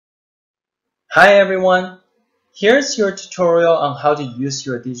Hi everyone! Here's your tutorial on how to use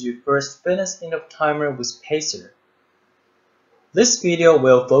your Digi first fitness interval timer with Pacer. This video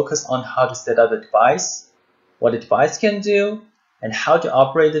will focus on how to set up the device, what the device can do, and how to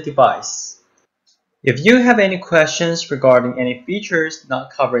operate the device. If you have any questions regarding any features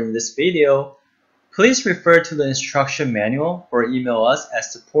not covered in this video, please refer to the instruction manual or email us at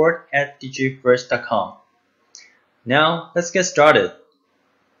support@digifirst.com. Now let's get started.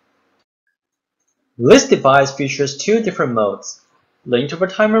 This device features two different modes, the interval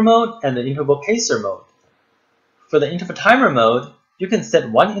timer mode and the interval pacer mode. For the interval timer mode, you can set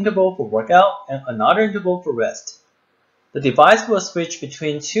one interval for workout and another interval for rest. The device will switch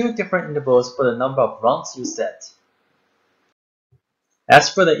between two different intervals for the number of rounds you set.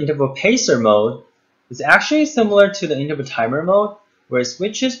 As for the interval pacer mode, it's actually similar to the interval timer mode, where it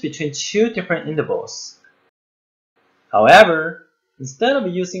switches between two different intervals. However, instead of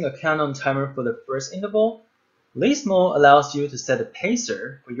using a countdown timer for the first interval, this mode allows you to set a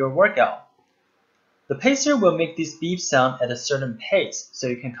pacer for your workout. The pacer will make this beep sound at a certain pace, so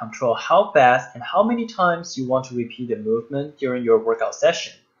you can control how fast and how many times you want to repeat the movement during your workout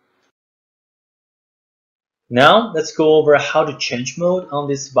session. Now, let's go over how to change mode on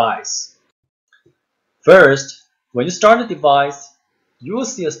this device. First, when you start the device, you will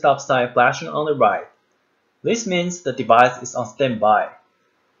see a stop sign flashing on the right. This means the device is on standby.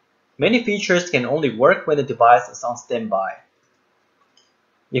 Many features can only work when the device is on standby.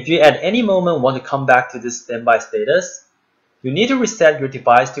 If you at any moment want to come back to this standby status, you need to reset your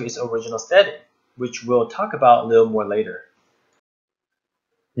device to its original setting, which we'll talk about a little more later.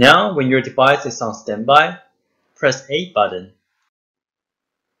 Now, when your device is on standby, press A button.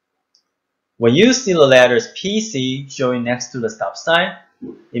 When you see the letters PC showing next to the stop sign,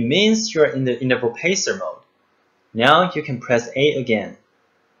 it means you're in the interval pacer mode. Now you can press A again.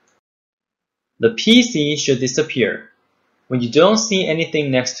 The PC should disappear. When you don't see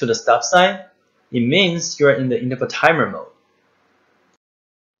anything next to the stop sign, it means you're in the interval timer mode.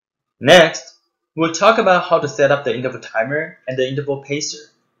 Next, we'll talk about how to set up the interval timer and the interval pacer.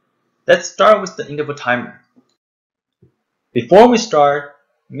 Let's start with the interval timer. Before we start,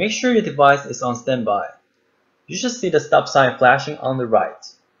 make sure your device is on standby. You should see the stop sign flashing on the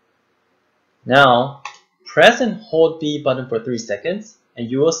right. Now, press and hold B button for 3 seconds and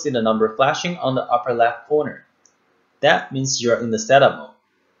you will see the number flashing on the upper left corner. That means you're in the setup mode.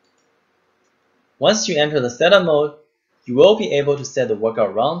 Once you enter the setup mode, you will be able to set the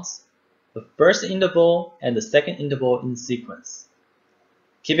workout rounds, the first interval and the second interval in sequence.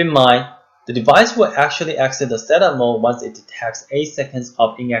 Keep in mind, the device will actually exit the setup mode once it detects 8 seconds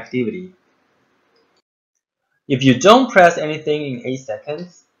of inactivity. If you don't press anything in 8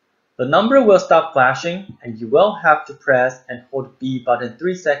 seconds, the number will stop flashing and you will have to press and hold B button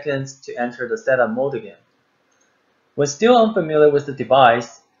 3 seconds to enter the setup mode again. When still unfamiliar with the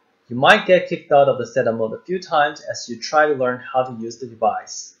device, you might get kicked out of the setup mode a few times as you try to learn how to use the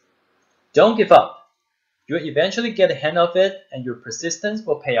device. Don't give up. You'll eventually get a hang of it and your persistence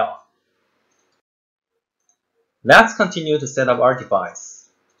will pay off. Let's continue to set up our device.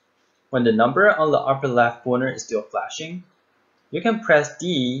 When the number on the upper left corner is still flashing, you can press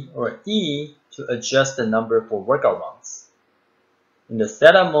D or E to adjust the number for workout rounds. In the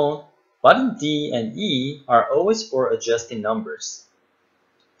setup mode, button D and E are always for adjusting numbers.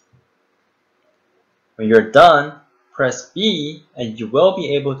 When you're done, press B and you will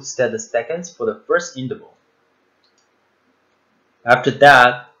be able to set the seconds for the first interval. After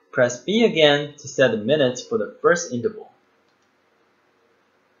that, press B again to set the minutes for the first interval.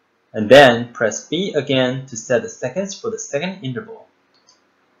 And then press B again to set the seconds for the second interval.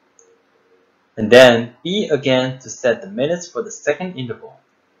 And then B again to set the minutes for the second interval.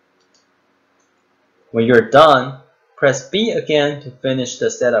 When you're done, press B again to finish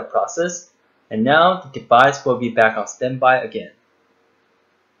the setup process, and now the device will be back on standby again.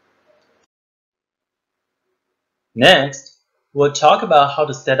 Next, we'll talk about how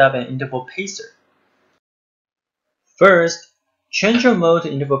to set up an interval pacer. First, change your mode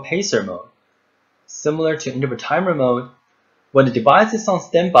to interval pacer mode. Similar to interval timer mode, when the device is on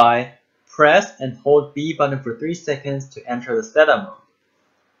standby, press and hold B button for 3 seconds to enter the setup mode.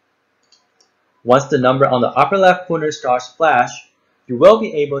 Once the number on the upper left corner starts to flash, you will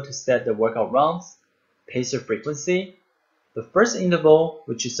be able to set the workout rounds, pacer frequency, the first interval,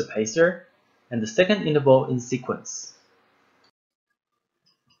 which is the pacer, and the second interval in sequence.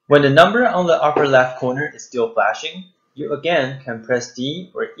 When the number on the upper left corner is still flashing, you again can press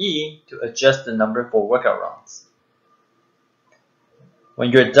D or E to adjust the number for workout rounds.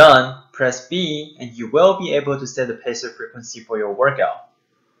 When you're done, press B and you will be able to set the pacer frequency for your workout.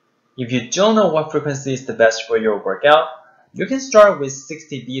 If you don't know what frequency is the best for your workout, you can start with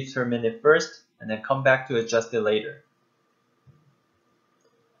 60 beats per minute first and then come back to adjust it later.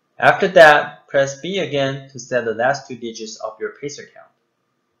 After that, press B again to set the last 2 digits of your pacer count.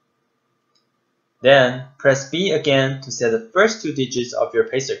 Then, press B again to set the first 2 digits of your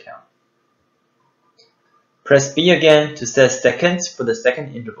pacer count. Press B again to set seconds for the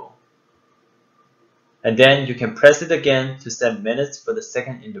second interval. And then you can press it again to set minutes for the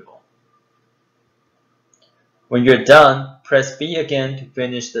second interval. When you're done, press B again to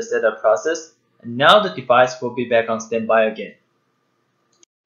finish the setup process, and now the device will be back on standby again.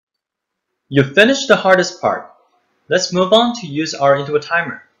 You've finished the hardest part. Let's move on to use our interval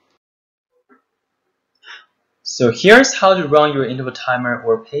timer. So here's how to run your interval timer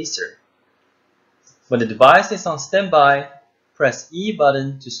or pacer. When the device is on standby, press E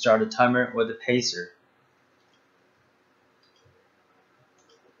button to start the timer or the pacer.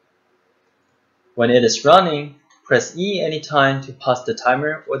 When it is running, press E anytime to pause the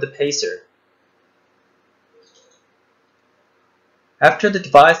timer or the pacer. After the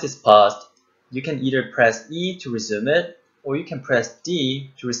device is paused, you can either press E to resume it, or you can press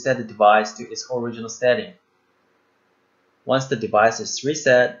D to reset the device to its original setting. Once the device is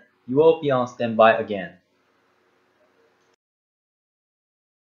reset, you will be on standby again.